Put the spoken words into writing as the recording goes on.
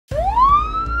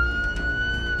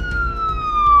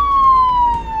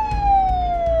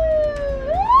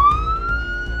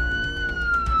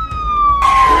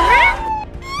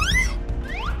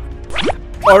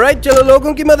Alright, चलो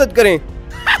लोगों की मदद करें।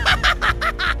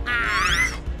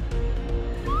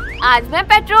 आज मैं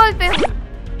पेट्रोल पे हूँ।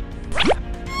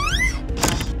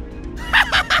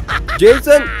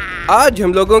 जेसन, आज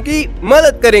हम लोगों की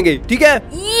मदद करेंगे, ठीक है?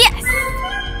 यस।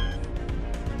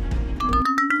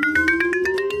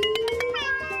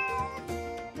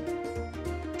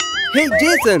 हे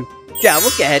जेसन, क्या वो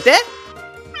कैट है?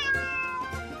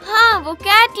 हाँ, वो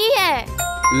कैट ही है।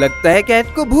 लगता है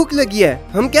कैट को भूख लगी है।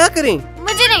 हम क्या करें?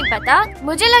 मुझे नहीं पता,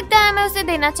 मुझे लगता है हमें उसे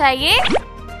देना चाहिए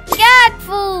कैट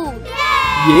फूड।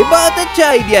 ये बहुत अच्छा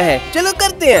आइडिया है, चलो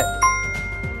करते हैं।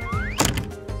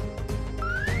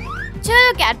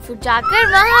 चलो कैट फूड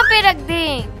जाकर वहाँ पे रख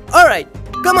दें। Alright,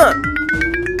 come on.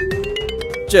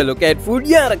 चलो कैट फूड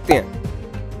यहाँ रखते हैं।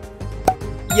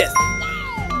 यस।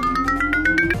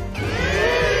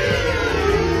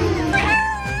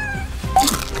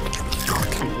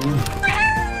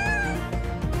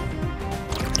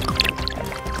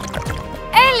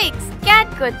 एलेक्स, कैट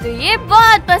को तो ये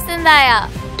बहुत पसंद आया।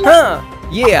 हाँ,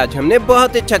 ये आज हमने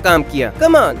बहुत अच्छा काम किया।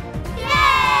 Come on.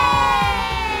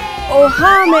 ओह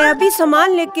हाँ, मैं अभी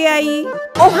सामान लेके आई।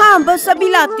 ओह हाँ, बस अभी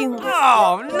लाती हूँ।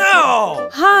 Oh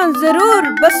no! हाँ जरूर,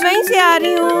 बस वहीं से आ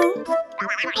रही हूँ।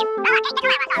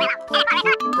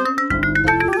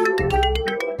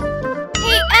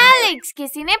 हे एलेक्स,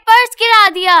 किसी ने पर्स गिरा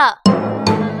दिया।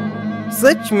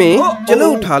 सच में?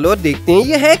 चलो उठा लो और देखते हैं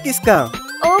ये है किसका।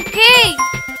 ओके।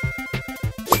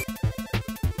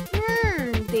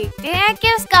 देखते हैं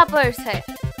किसका पर्स है।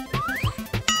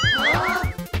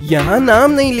 यहाँ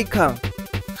नाम नहीं लिखा।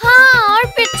 हाँ, और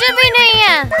पिक्चर भी नहीं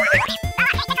है।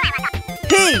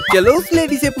 हे, चलो उस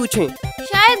लेडी से पूछें।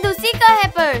 शायद उसी का है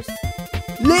पर्स।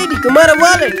 लेडी, तुम्हारा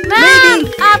वॉलेट। मैम,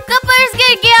 लेडी, आपका पर्स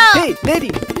गिर गया। हे लेडी,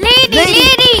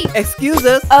 लेडी। एक्सक्यूज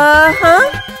अस। हाँ,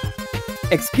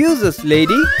 एक्सक्यूज अस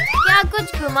लेडी। क्या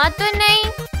कुछ घुमा तो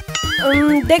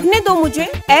नहीं? देखने दो मुझे।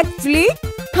 एक्चुअली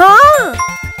हाँ।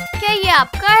 क्या ये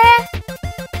आपका है?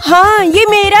 हाँ, ये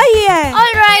मेरा ही है।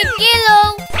 ऑलराइट, ये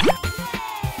लो।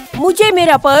 मुझे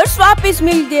मेरा पर्स वापस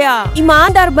मिल गया।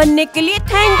 ईमानदार बनने के लिए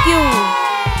थैंक यू।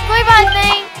 कोई बात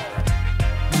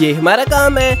नहीं। ये हमारा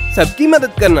काम है, सबकी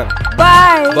मदद करना।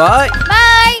 Bye bye.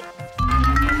 बाय।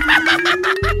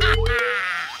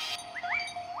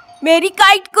 मेरी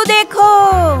काइट को देखो।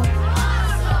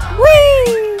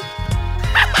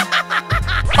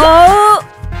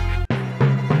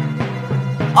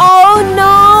 ओह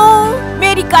नो,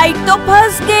 मेरी काइट तो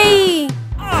फंस गई।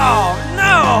 Oh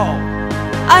no!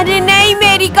 अरे नहीं,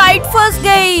 मेरी काइट फंस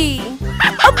गई।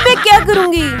 अब मैं क्या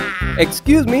करूँगी?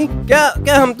 एक्सक्यूज मी,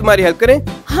 क्या हम तुम्हारी हेल्प करें?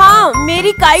 हाँ,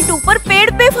 मेरी काइट ऊपर पेड़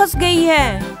पे फंस गई है।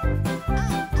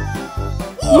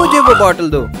 मुझे वो बॉटल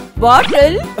दो।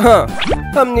 बॉटल? हाँ,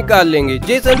 हम निकाल लेंगे।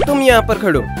 जेसन, तुम यहाँ पर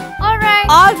खड़ो।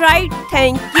 Alright,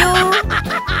 thank you.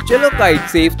 चलो काइट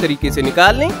सेफ तरीके से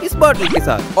निकाल लें इस बॉटल के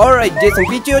साथ। ऑलराइट जेसन,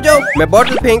 पीछे हो जाओ, मैं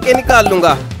बॉटल फेंक के निकाल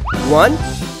लूंगा। 1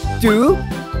 2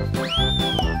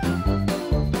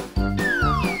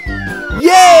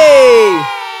 ये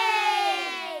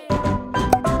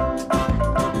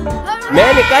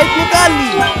मैंने काइट निकाल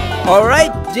ली।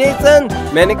 ऑलराइट जेसन,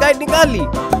 मैंने काइट निकाल ली।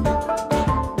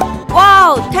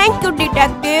 Wow, thank you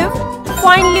detective.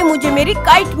 Finally मुझे मेरी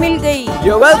काइट मिल गई।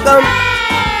 You welcome.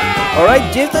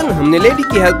 ऑलराइट जेसन, हमने लेडी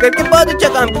की हेल्प करके बहुत अच्छा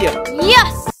काम किया।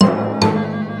 यस।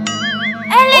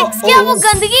 एलेक्स, क्या वो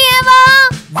गंदगी है वहाँ?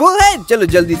 वो है, चलो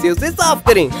जल्दी से उसे साफ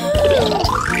करें।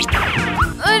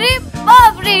 अरे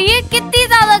बाप रे, ये कितनी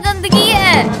ज्यादा गंदगी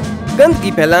है।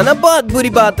 गंदगी फैलाना बहुत बुरी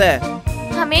बात है।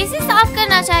 हमें इसे साफ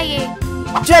करना चाहिए।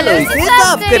 चलो इसे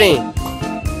साफ करें।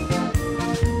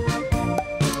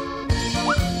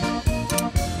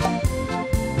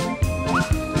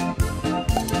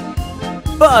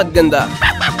 बहुत गंदा।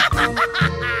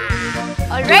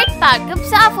 ऑलराइट, पार्क अब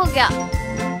साफ हो गया।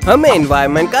 हमें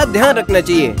एनवायरनमेंट का ध्यान रखना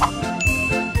चाहिए।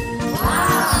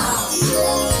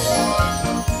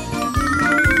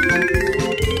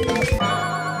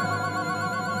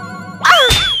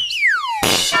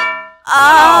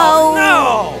 आओ, No!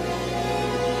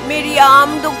 मेरी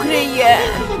आर्म दुख रही है।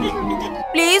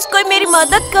 प्लीज कोई मेरी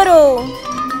मदद करो।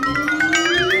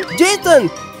 जेसन,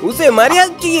 उसे हमारी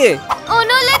हेल्प चाहिए। Oh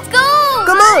no, let's go.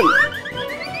 Come on.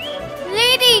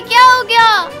 Lady, क्या हो गया?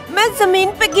 मैं जमीन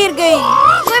पे गिर गई।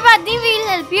 कोई बात नहीं, वील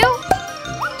हेल्प यू।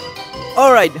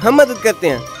 ऑलराइट, हम मदद करते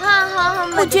हैं। हाँ,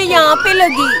 हम मुझे यहाँ पे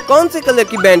लगी। कौन से कलर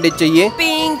की बैंडेज चाहिए?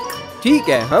 पिंक। ठीक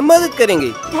है, हम मदद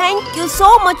करेंगे। Thank you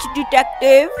so much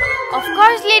detective. Of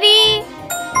course lady.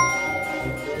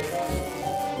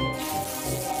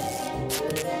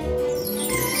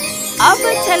 अब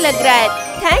अच्छा लग रहा है।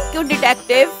 Thank you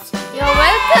detective. You are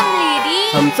welcome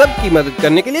lady. हम सब की मदद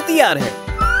करने के लिए तैयार हैं।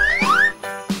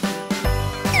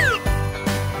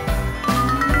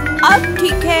 अब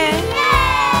ठीक है।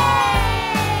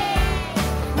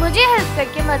 मुझे हेल्प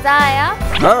करके मजा आया।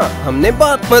 हाँ, हमने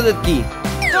बहुत मदद की।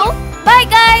 तो bye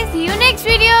guys, C you next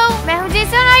video. मैं हूँ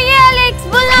जेसन और ये एलेक्स।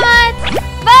 भूलना मत।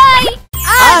 बाय।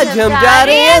 आज हम जा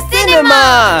रहे हैं cinema.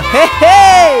 Hey hey.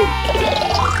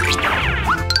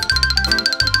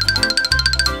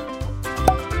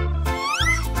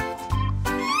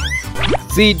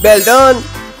 Seat belt on.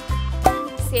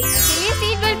 Safety के लिए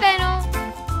सीट बेल्ट पहनो।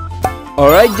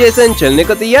 ऑलराइट जेसन, चलने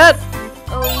को तैयार?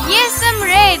 Oh yes, I am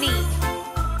ready.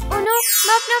 Oh no,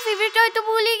 मैं अपना फेवरेट टॉय तो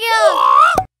भूल ही गया।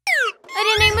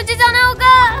 अरे नहीं, मुझे जाना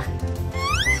होगा।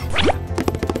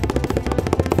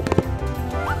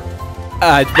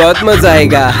 आज बहुत मजा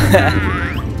आएगा।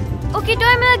 ओके,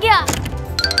 टॉय मिल गया।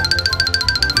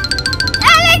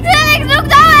 एलेक्स, एलेक्स रुक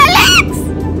जाओ एलेक्स।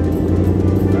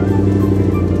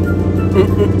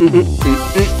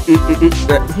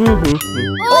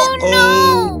 ओह नो,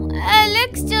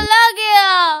 एलेक्स चला गया।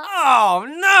 Oh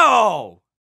no!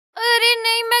 अरे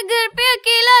नहीं, मैं घर पे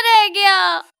अकेला रह गया।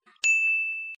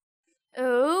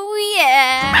 ओह ये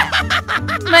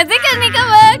मजे करने का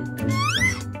वक्त।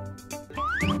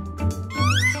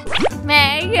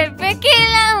 मैं घर पे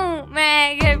अकेला हूँ,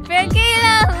 मैं घर पे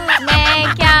अकेला हूँ।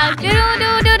 मैं क्या करूँ?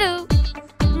 Do do do.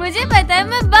 मुझे पता है,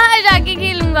 मैं बाहर जाके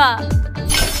खेलूंगा।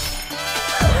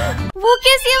 वो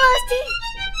कैसी आवाज थी?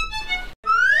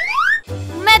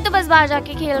 मैं तो बस बाहर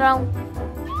जाके खेल रहा हूँ।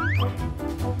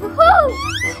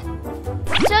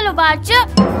 चलो बाहर चल।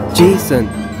 जेसन,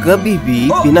 कभी भी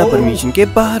बिना परमिशन के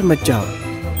बाहर मत जाओ।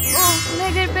 ओह,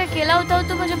 मैं घर पे अकेला होता हूँ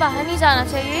तो मुझे बाहर नहीं जाना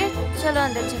चाहिए। चलो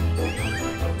अंदर चलिए।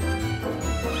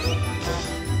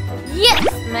 यस,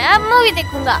 मैं अब मूवी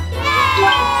देखूंगा।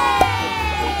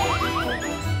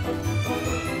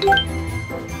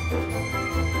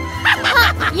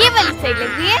 हाँ, ये वाली सही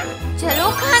लग रही है। चलो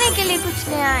खाने के लिए कुछ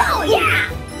नया है।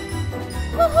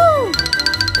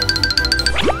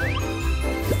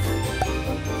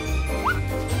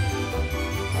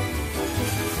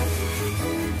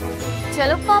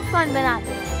 चलो पॉपकॉर्न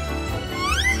बनाते हैं।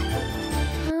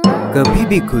 कभी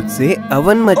भी खुद से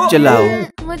अवन मत चलाओ।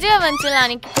 मुझे अवन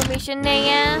चलाने की परमिशन नहीं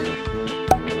है।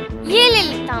 ये ले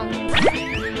लेता हूँ।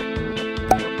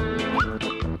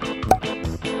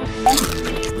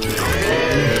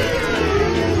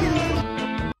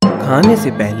 खाने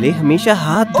से पहले हमेशा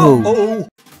हाथ धो।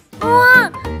 हाँ,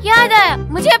 याद आया,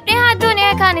 मुझे अपने हाथ धोने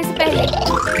हैं खाने से पहले।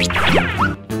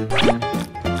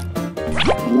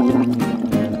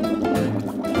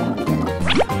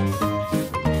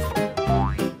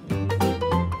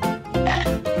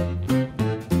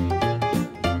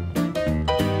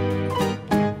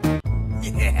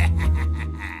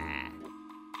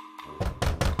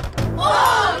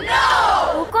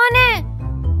 वो कौन है?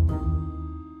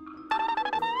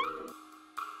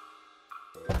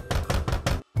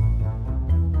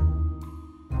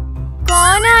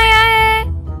 कौन आया है?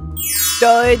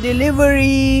 Toy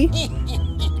delivery.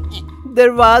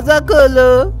 दरवाजा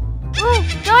खोलो।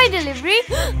 Toy delivery?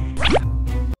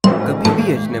 कभी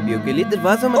भी अजनबियों के लिए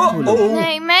दरवाजा मत खोलो।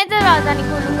 नहीं, मैं दरवाजा नहीं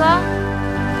खोलूंगा।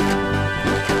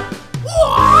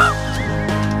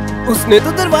 उसने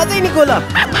तो दरवाजा ही नहीं खोला।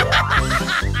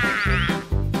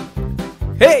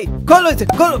 हे, खोलो इसे,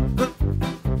 खोलो,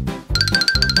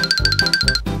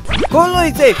 खोलो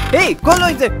इसे, हे, खोलो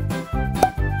इसे।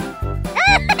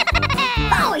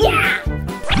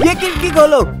 ये खिड़की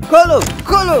खोलो, खोलो,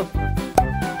 खोलो।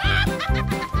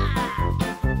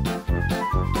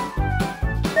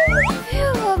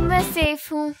 अब मैं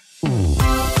सेफ हूँ।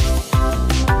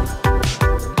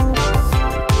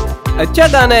 अच्छा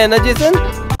गाना है ना जेसन?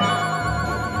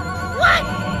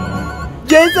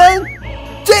 जेसन,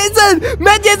 जेसन,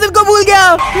 मैं जेसन को भूल गया।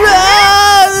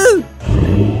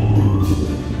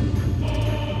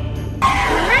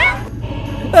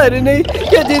 अरे नहीं,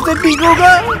 क्या जेसन ठीक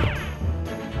होगा?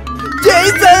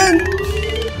 जेसन!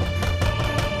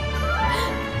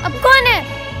 अब कौन है?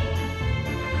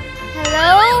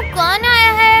 हेलो, कौन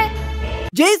आया है?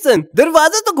 जेसन,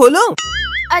 दरवाजा तो खोलो।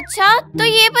 अच्छा, तो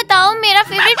ये बताओ मेरा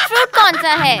फेवरेट फ्रूट कौन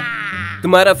सा है?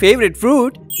 तुम्हारा फेवरेट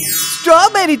फ्रूट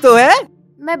स्ट्रॉबेरी तो है।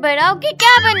 मैं बड़ा होके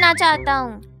क्या बनना चाहता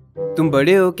हूँ? तुम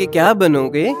बड़े होके क्या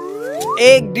बनोगे?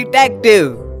 एक डिटेक्टिव।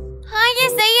 हाँ, ये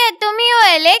सही है, तुम ही हो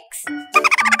एलेक्स।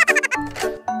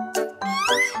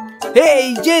 हे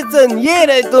जेसन, ये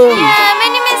रहे तुम।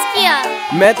 मैंने मिस किया।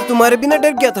 मैं तो तुम्हारे बिना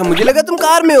डर गया था, मुझे लगा तुम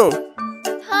कार में हो।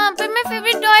 हाँ, पर मैं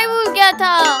फेवरेट टॉय भूल गया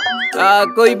था।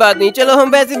 कोई बात नहीं, चलो हम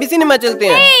वैसे भी सिनेमा चलते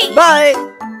हैं। Hey! बाय।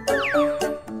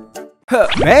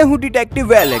 मैं हूँ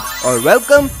डिटेक्टिव एलेक्स और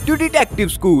वेलकम टू डिटेक्टिव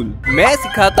स्कूल। मैं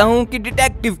सिखाता हूँ कि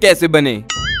डिटेक्टिव कैसे बने।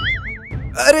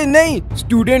 अरे नहीं,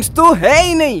 स्टूडेंट्स तो है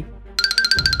ही नहीं।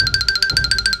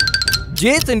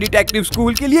 जेसन डिटेक्टिव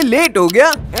स्कूल के लिए लेट हो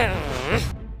गया।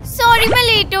 सॉरी मैं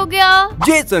लेट हो गया।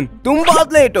 जेसन तुम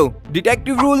बहुत लेट हो।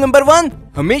 डिटेक्टिव रूल नंबर 1,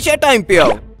 हमेशा टाइम पे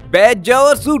आओ। बैठ जाओ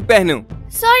और सूट पहनो।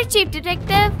 सॉरी चीफ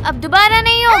डिटेक्टिव, अब दोबारा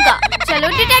नहीं होगा। चलो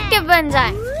डिटेक्टिव बन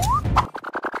जाए।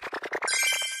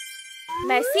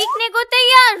 मैं सीखने को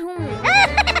तैयार हूँ।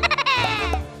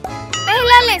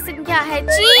 पहला लेसन क्या है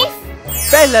चीफ?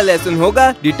 पहला लेसन होगा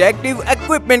डिटेक्टिव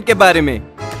इक्विपमेंट के बारे में।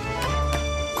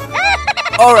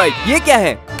 ऑलराइट, ये क्या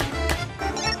है?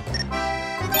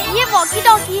 ये वॉकी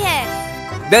टॉकी है।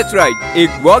 That's right, एक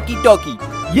वॉकी टॉकी।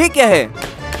 ये क्या है?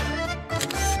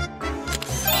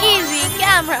 Easy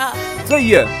camera. सही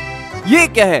है। ये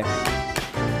क्या है?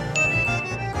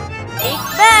 एक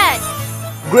बैग।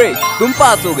 ग्रेट, तुम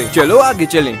पास हो गए। चलो आगे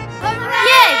चलें।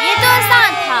 ये तो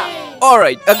आसान था।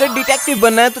 ऑलराइट, अगर डिटेक्टिव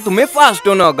बनना है तो तुम्हें फास्ट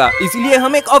होना होगा, इसलिए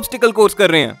हम एक ऑब्स्टिकल कोर्स कर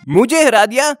रहे हैं। मुझे हरा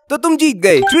दिया तो तुम जीत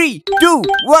गए। 3, 2,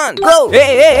 1, गो।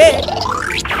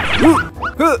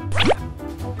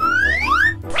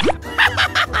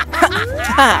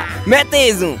 मैं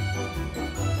तेज हूँ।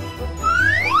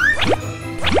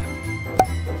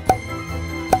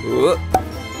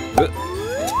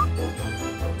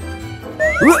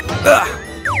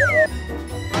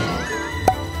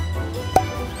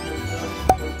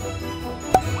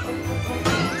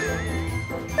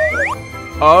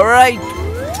 All right.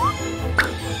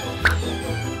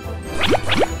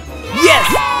 Yes.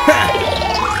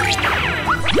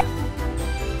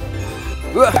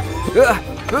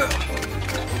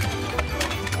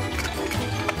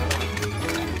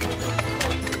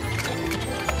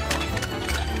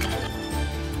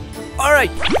 All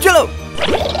right, चलो।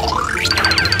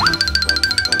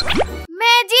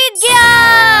 मैं जीत गया।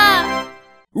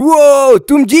 वो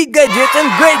तुम जीत गए जेसन,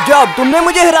 ग्रेट जॉब, तुमने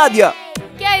मुझे हरा दिया।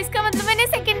 क्या इसका मतलब मैंने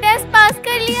सेकंड टेस्ट पास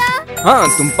कर लिया?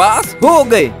 हाँ, तुम पास हो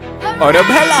गए। और अब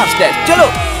है लास्ट टेस्ट, चलो।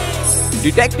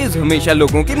 डिटेक्टिव्स हमेशा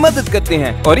लोगों की मदद करते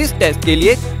हैं और इस टेस्ट के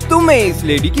लिए तुम्हें इस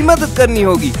लेडी की मदद करनी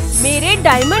होगी। मेरे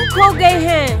डायमंड खो गए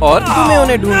हैं। और तुम्हें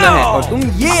उन्हें ढूंढना है और तुम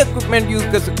ये इक्विपमेंट यूज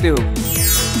कर सकते हो।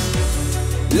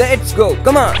 Let's go,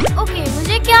 come on. Okay,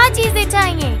 मुझे क्या चीजें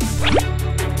चाहिए?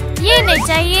 ये नहीं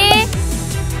चाहिए।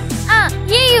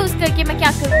 ये यूज करके मैं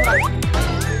क्या करूँगा?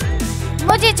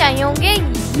 मुझे चाहिए होंगे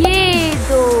ये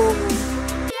दो।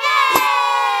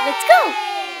 Let's go.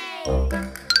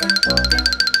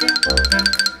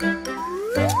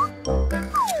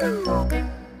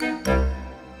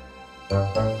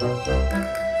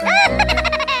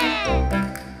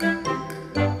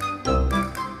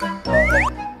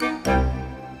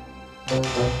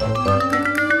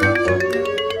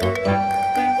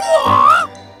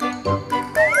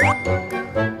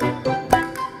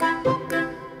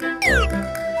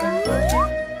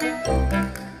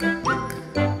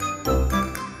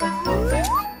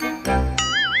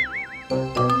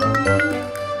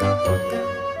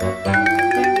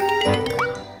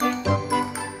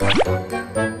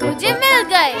 मुझे मिल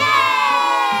गए।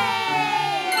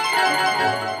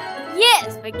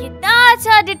 यस, मैं कितना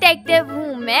अच्छा डिटेक्टिव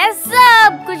हूँ। मैं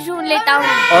सब कुछ ढूंढ लेता हूँ।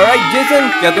 ऑलराइट जेसन,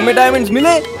 क्या तुम्हें डायमंड्स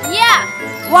मिले? या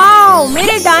वाओ,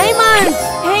 मेरे diamond.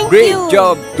 Thank great you.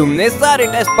 Job, तुमने सारे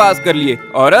टेस्ट पास कर लिए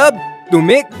और अब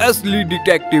तुम एक असली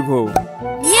डिटेक्टिव हो।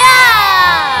 या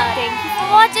thank you for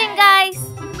watching guys.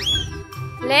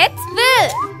 Let's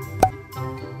build.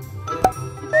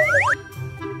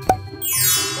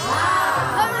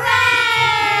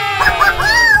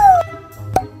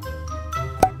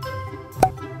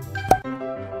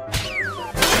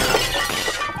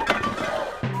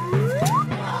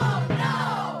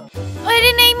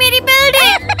 अरे नहीं, मेरी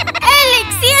बिल्डिंग।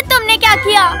 एलेक्स, ये तुमने क्या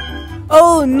किया?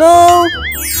 Oh no,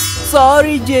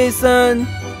 sorry Jason.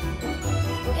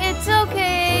 It's okay.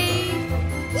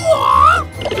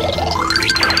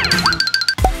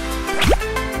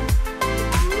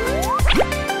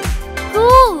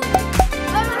 Cool.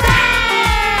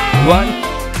 1,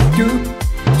 2,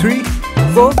 3,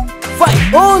 4,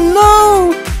 5। Oh no.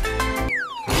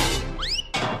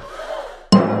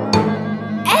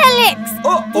 Alex,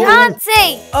 ध्यान से।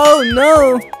 ओह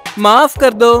नो, माफ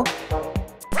कर दो।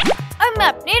 और मैं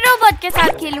अपने रोबोट के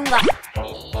साथ खेलूंगा।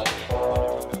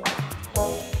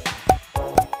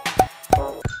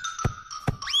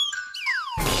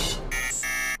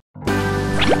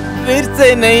 फिर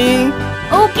से नहीं।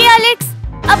 ओके एलेक्स,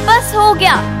 अब बस हो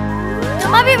गया।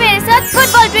 तुम अभी मेरे साथ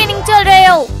फुटबॉल ट्रेनिंग चल रहे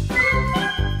हो।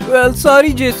 Well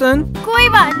sorry Jason. कोई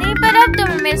बात नहीं, पर अब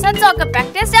तुम्हें मेरे साथ सॉकर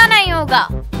प्रैक्टिस जाना ही होगा।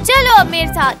 चलो अब मेरे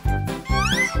साथ।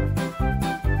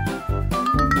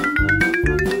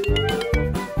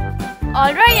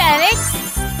 Alright Alex,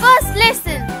 first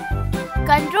lesson,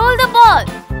 control the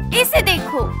ball. इसे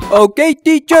देखो। Okay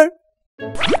teacher.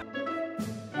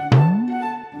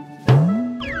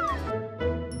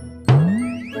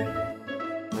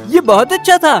 ये बहुत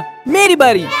अच्छा था। मेरी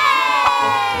बारी।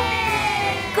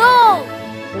 गो।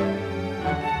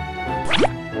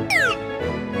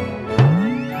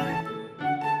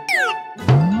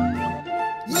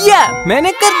 या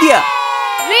मैंने कर दिया।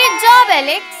 Great job,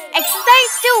 Alex.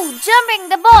 Exercise 2, jumping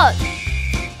the ball.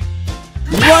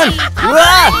 1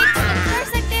 वाह। कर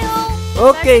सकते हो।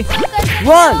 ओके। कर सकते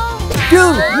 1 2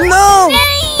 हो। नो,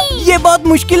 नहीं। ये बहुत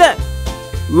मुश्किल है।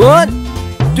 1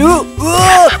 2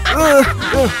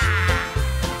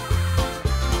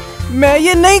 मैं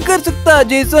ये नहीं कर सकता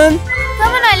Jason.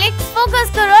 Come on, Alex, focus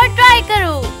करो और try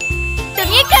करो।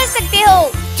 तुम ये कर सकते हो।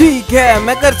 ठीक है,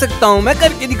 मैं कर सकता हूँ, मैं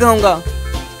करके दिखाऊंगा।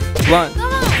 1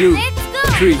 Come on, 2 let's go.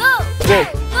 3 Go, 4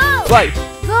 go, 5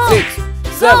 go, 6 go,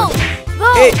 7 go,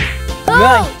 8 go.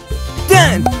 9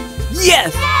 10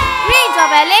 Yes! Great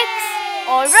job, Alex.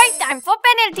 All right, time for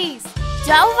penalties.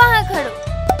 जाओ वहाँ खड़ो।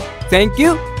 Thank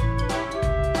you.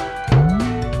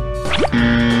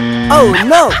 Oh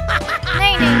no!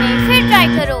 नहीं, फिर try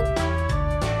करो।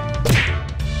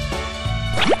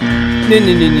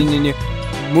 नहीं,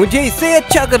 मुझे इससे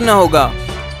अच्छा करना होगा।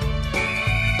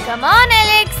 Come on,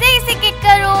 Alex, सही से kick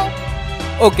करो।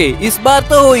 ओके, इस बार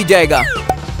तो हो ही जाएगा।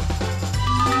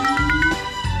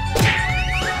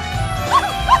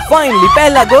 फाइनली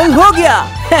पहला गोल हो गया।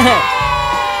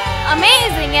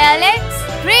 Amazing, Alex.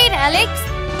 Great, Alex.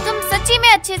 तुम सच्ची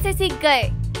में अच्छे से सीख गए।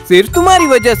 सिर्फ तुम्हारी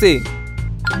वजह से।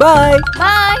 बाय।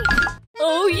 बाय।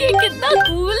 ओह, ये कितना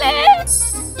कूल है।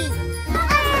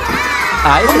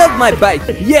 I love my bike.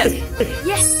 Yes.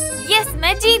 Yes,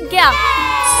 मैं जीत गया।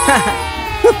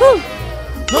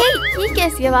 हे, ये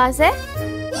कैसी आवाज है?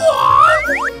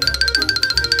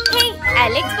 हे,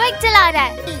 एलेक्स बाइक चला रहा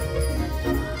है।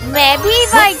 मैं भी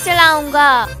बाइक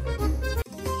चलाऊंगा।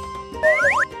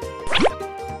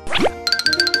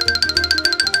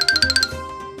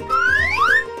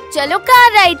 चलो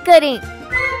कार राइड करें।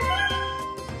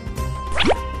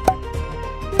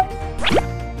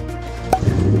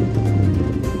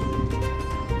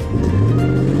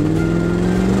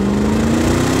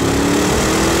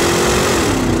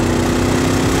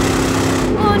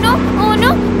 ओह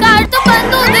नो, कार तो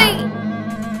बंद हो गई।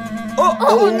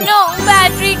 ओह नो,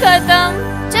 बैटरी खत्म।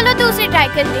 चलो दूसरी ट्राई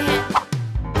करते हैं।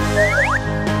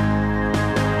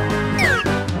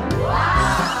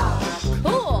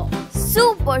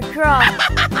 Super truck.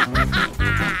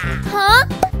 हाँ,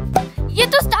 ये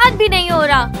तो स्टार्ट भी नहीं हो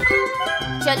रहा।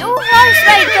 चलो हॉर्स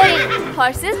राइड करें।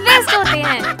 हॉर्सेस बेस्ट होते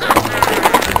हैं।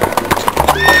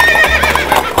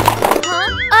 हाँ,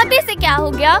 अब इसे क्या हो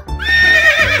गया?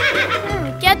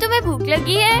 क्या तुम्हें भूख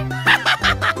लगी है?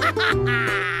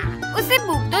 उसे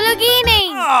भूख तो लगी ही नहीं।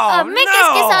 अब मैं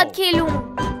किसके साथ खेलूं?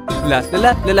 ला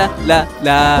ला ला ला ला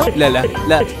ला ला ला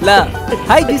ला ला।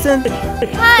 हाय जेसन।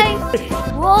 हाय।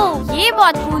 वो ये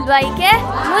बहुत कूल बाइक है,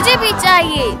 मुझे भी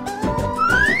चाहिए।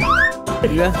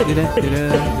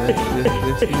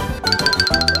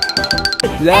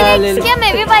 एलेक्स, क्या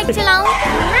मैं भी बाइक चलाऊं?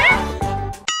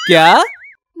 क्या?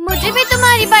 मुझे भी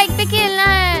तुम्हारी बाइक पे खेलना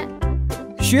है।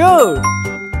 श्योर,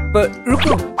 पर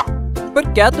रुको,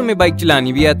 पर क्या तुम्हें बाइक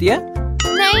चलानी भी आती है?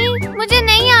 नहीं, मुझे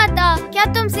नहीं आता। क्या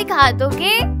तुम सिखा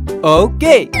दोगे?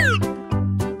 ओके।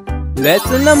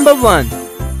 लेसन नंबर 1,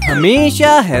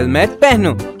 हमेशा हेलमेट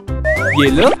पहनो। ये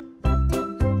लो।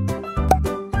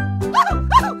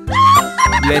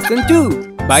 लेसन 2,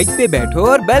 बाइक पे बैठो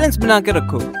और बैलेंस बना के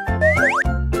रखो।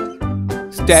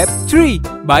 स्टेप 3,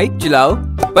 बाइक चलाओ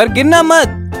पर गिरना मत।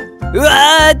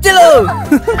 चलो।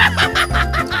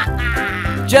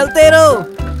 चलते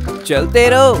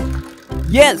रहो।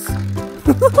 यस।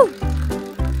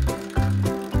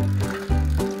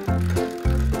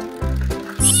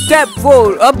 स्टेप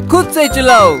 4, अब खुद से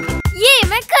चलाओ। ये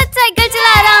मैं खुद साइकिल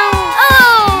चला रहा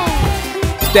हूँ।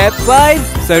 स्टेप 5,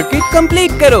 सर्किट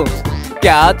कंप्लीट करो।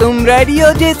 क्या तुम रेडी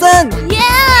हो Jason?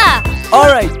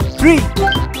 Alright, 3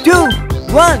 2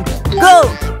 1 go.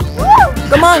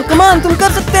 Come on, तुम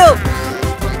कर सकते हो।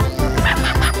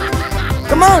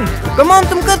 कम ऑन,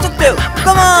 तुम कर सकते हो।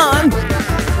 Come on.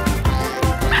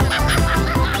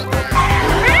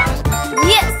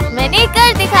 यस, मैंने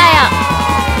कर दिखाया।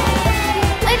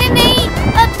 अरे नहीं,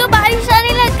 अब तो बारिश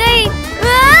आने लग गई।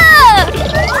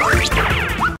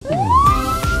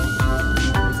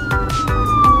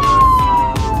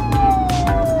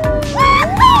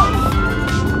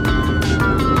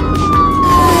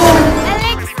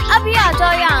 एलेक्स, अभी आ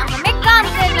जाओ यहाँ, हमें काम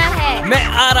करना है। मैं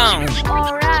आ रहा हूँ।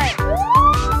 ऑलराइट।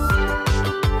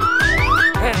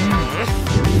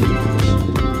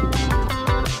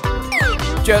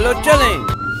 चलो चलें।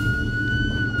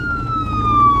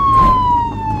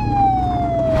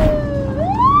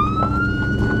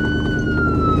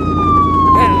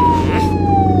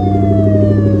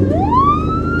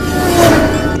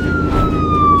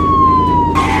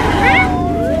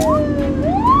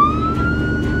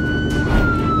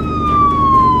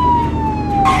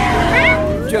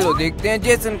 चलो देखते हैं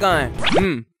जेसन कहाँ है।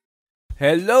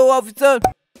 Hello officer.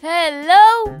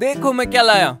 हेलो। देखो मैं क्या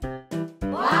लाया।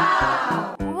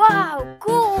 वाव,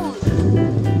 कूल।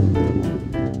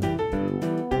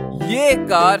 ये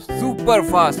कार सुपर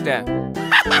फास्ट है।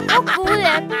 वो कूल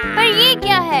है, पर ये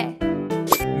क्या है?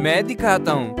 मैं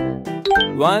दिखाता हूँ।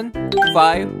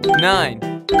 159।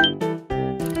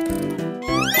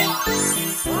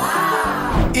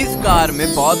 इस कार में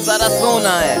बहुत सारा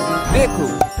सोना है, देखो।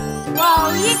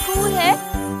 वाव, ये कूल है।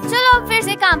 चलो अब फिर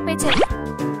से काम पे चले।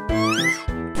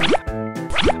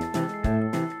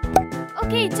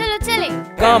 ओके, चलो चले।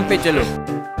 काम पे चलो।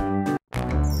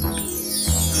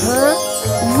 हाँ?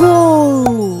 वो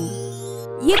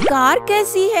ये कार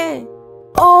कैसी है?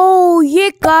 ओह, ये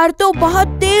कार तो बहुत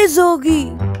तेज होगी।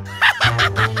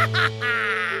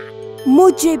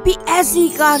 मुझे भी ऐसी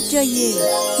कार चाहिए।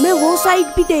 मैं वो साइड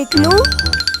भी देख लूं।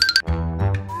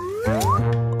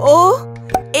 ओह,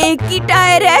 एक ही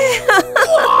टायर है।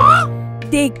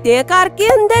 देखते हैं कार के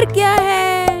अंदर क्या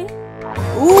है।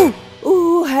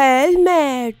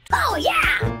 हेलमेट।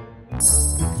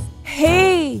 हे,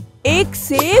 एक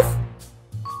सेफ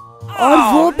और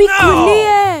वो भी खुली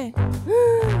है।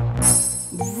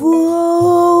 वो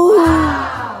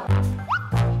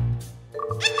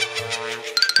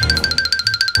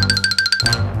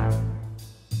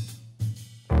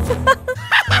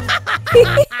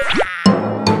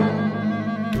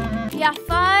या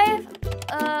 5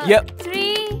 Yep.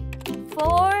 3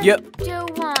 4 Yep. 2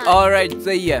 1। ऑलराइट,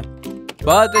 सही है।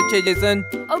 बहुत अच्छे जेसन।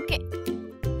 ओके,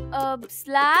 अब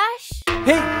स्लैश।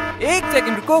 हे, एक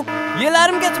सेकंड रुको। ये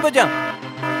अलार्म कैसे बजा?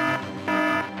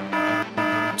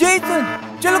 जेसन,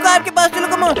 चलो कार के पास चलो।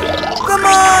 Come on, come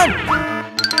on.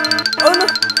 Oh no,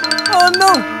 oh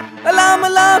no, alarm,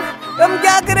 alarm. हम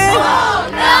क्या करें?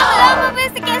 अलार्म अब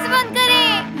इसे कैसे बंद करें?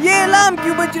 ये अलार्म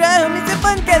क्यों बज रहा है? हम इसे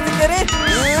बंद कैसे करें?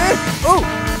 ओह,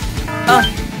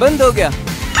 बंद हो गया।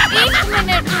 1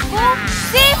 मिनट रुको,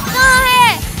 सेफ कहाँ है?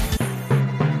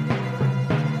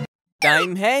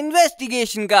 टाइम है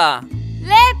इन्वेस्टिगेशन का।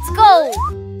 Let's go.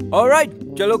 ऑलराइट,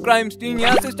 चलो क्राइम सीन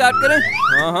यहाँ से स्टार्ट करें।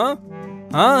 हाँ हाँ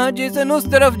हाँ हाँ, जेसन उस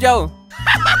तरफ जाओ।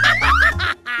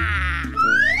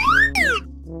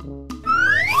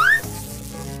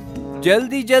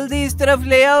 जल्दी जल्दी इस तरफ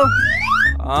ले आओ।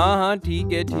 हाँ हाँ,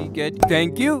 ठीक है ठीक है,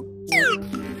 थैंक यू।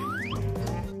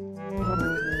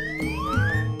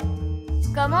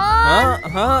 Come on.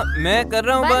 हाँ हाँ, मैं कर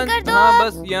रहा हूँ बंद बंद। कर दो। हाँ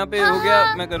बस यहाँ पे हो गया,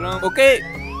 हाँ। मैं कर रहा हूँ। ओके,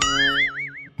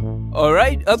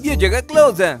 ऑलराइट, अब ये जगह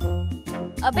क्लोज है।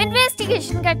 अब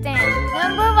इन्वेस्टिगेशन करते हैं।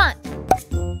 Number 1,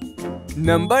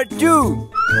 number 2,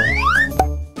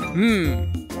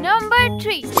 number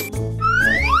 3,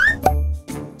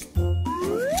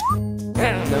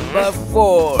 number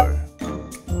 4,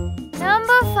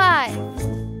 number 5।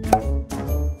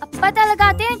 अब पता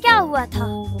लगाते हैं क्या हुआ था।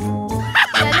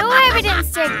 चलो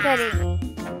एविडेंस चेक करें।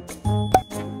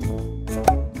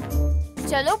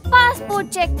 चलो पासपोर्ट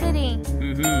चेक करें।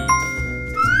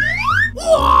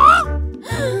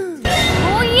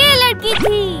 वो ये लड़की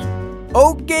थी।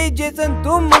 ओके जेसन,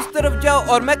 तुम उस तरफ जाओ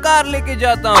और मैं कार लेके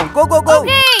जाता हूँ। गो गो गो।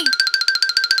 ओके।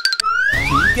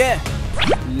 ठीक है,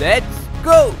 लेट्स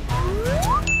गो।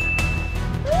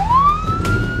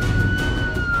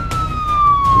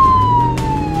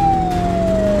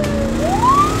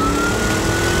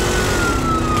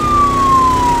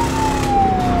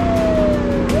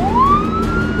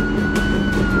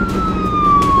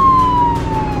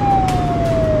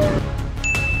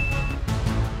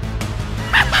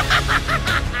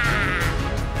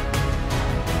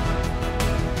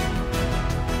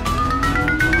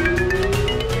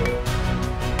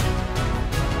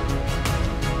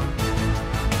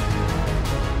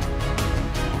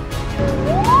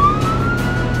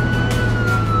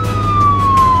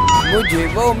 मुझे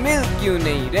वो मिल क्यों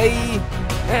नहीं रही?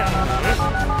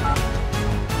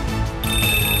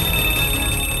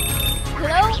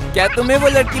 हेलो, क्या तुम्हें वो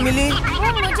लड़की मिली?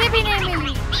 वो मुझे भी नहीं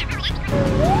मिली।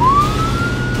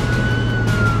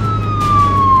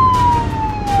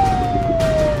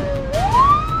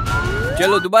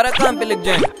 चलो दोबारा काम पे लग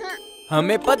जाएं।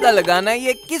 हमें पता लगाना है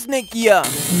ये किसने किया।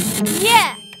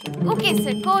 ओके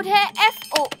सर, कोड है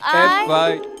FOI।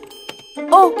 FI।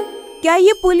 ओह, क्या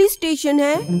ये पुलिस स्टेशन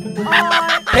है?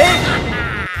 हे!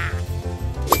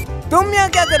 तुम यहाँ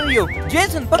क्या कर रही हो?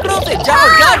 जेसन पकड़ो उसे, जाओ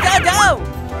जाओ जाओ जाओ।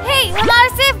 हे, हमारा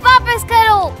सेफ वापस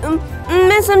करो।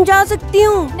 मैं समझा सकती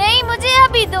हूँ। नहीं, मुझे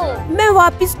अभी दो। मैं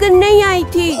वापस करने ही आई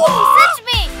थी। सच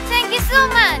में? Thank you so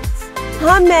much.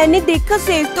 हाँ, मैंने देखा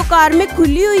सेफ तो कार में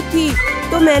खुली हुई थी,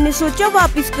 तो मैंने सोचा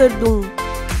वापस कर दूँ।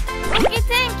 Okay,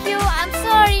 thank you. I am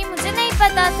sorry, मुझे नहीं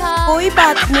पता था। कोई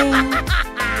बात नहीं।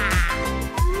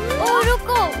 ओह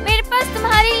रुको, मेरे पास बस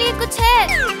तुम्हारे लिए कुछ है,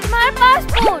 तुम्हारा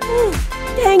passport.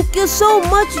 Thank you so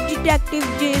much detective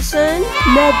Jason.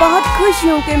 मैं बहुत खुश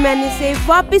हूँ कि मैंने इसे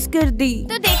वापस कर दी।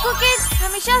 तो देखो किड्स,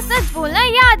 हमेशा सच बोलना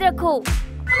याद रखो।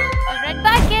 Alright,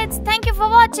 bye kids. Thank you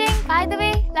for watching. By the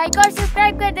way, like और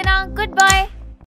सब्सक्राइब कर देना। Goodbye.